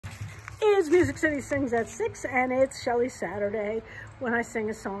It's Music City Sings at 6, and it's Shelley Saturday when I sing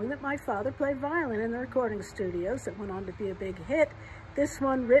a song that my father played violin in the recording studios that went on to be a big hit. This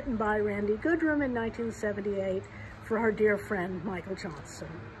one written by Randy Goodrum in 1978 for our dear friend Michael Johnson.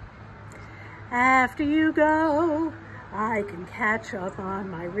 After you go, I can catch up on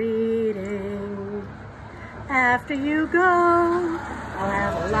my reading. After you go, I'll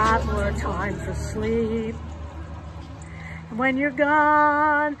have a lot more time for sleep. And when you're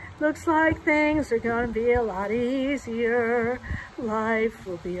gone, looks like things are gonna be a lot easier. Life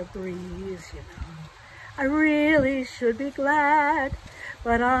will be a breeze, you know. I really should be glad,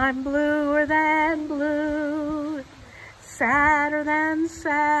 but I'm bluer than blue, sadder than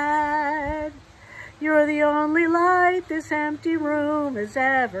sad. You're the only light this empty room has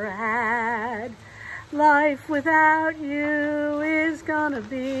ever had. Life without you is gonna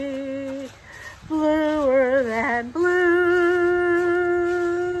be bluer than blue.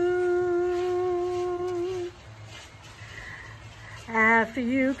 After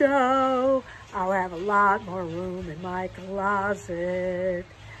you go, I'll have a lot more room in my closet.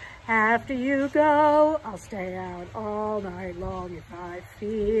 After you go, I'll stay out all night long if I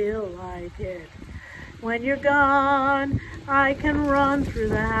feel like it. When you're gone, I can run through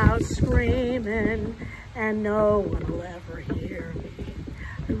the house screaming, and no one will ever hear me.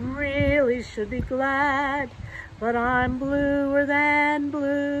 I really should be glad, but I'm bluer than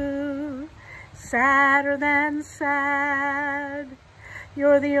blue, sadder than sad.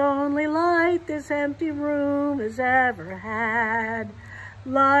 You're the only light this empty room has ever had.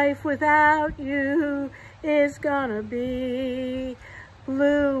 Life without you is gonna be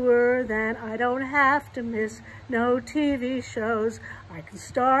bluer than. I don't have to miss no TV shows. I can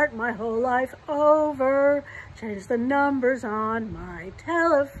start my whole life over, change the numbers on my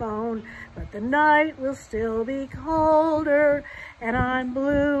telephone, but the night will still be colder, and I'm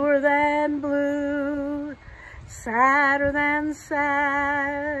bluer than blue, sadder than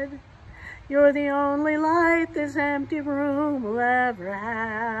sad. You're the only light this empty room will ever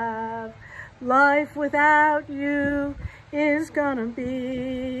have. Life without you is gonna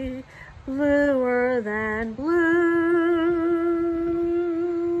be bluer than blue,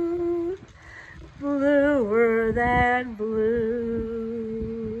 bluer than blue.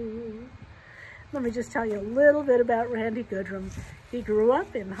 Let me just tell you a little bit about Randy Goodrum. He grew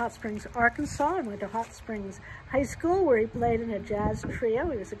up in Hot Springs, Arkansas, and went to Hot Springs High School, where he played in a jazz trio.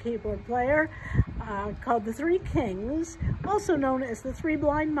 He was a keyboard player called the Three Kings, also known as the Three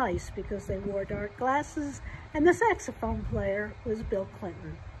Blind Mice because they wore dark glasses, and the saxophone player was Bill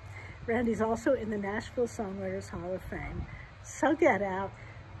Clinton. Randy's also in the Nashville Songwriters Hall of Fame. So get out,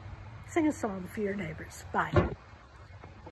 sing a song for your neighbors. Bye.